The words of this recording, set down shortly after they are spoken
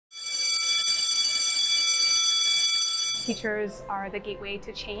Teachers are the gateway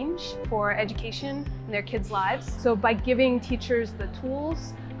to change for education in their kids' lives. So by giving teachers the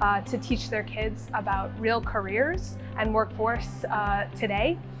tools to teach their kids about real careers and workforce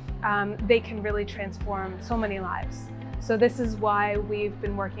today, they can really transform so many lives. So this is why we've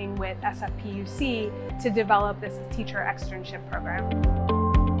been working with SFPUC to develop this Teacher Externship program.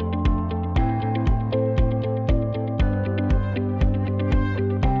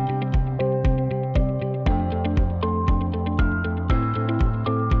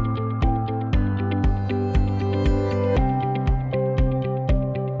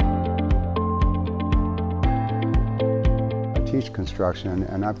 Teach construction,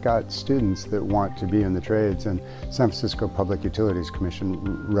 and I've got students that want to be in the trades, and San Francisco Public Utilities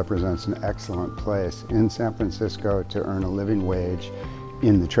Commission represents an excellent place in San Francisco to earn a living wage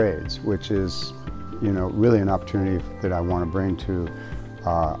in the trades, which is, really an opportunity that I want to bring to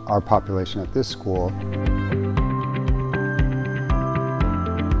our population at this school.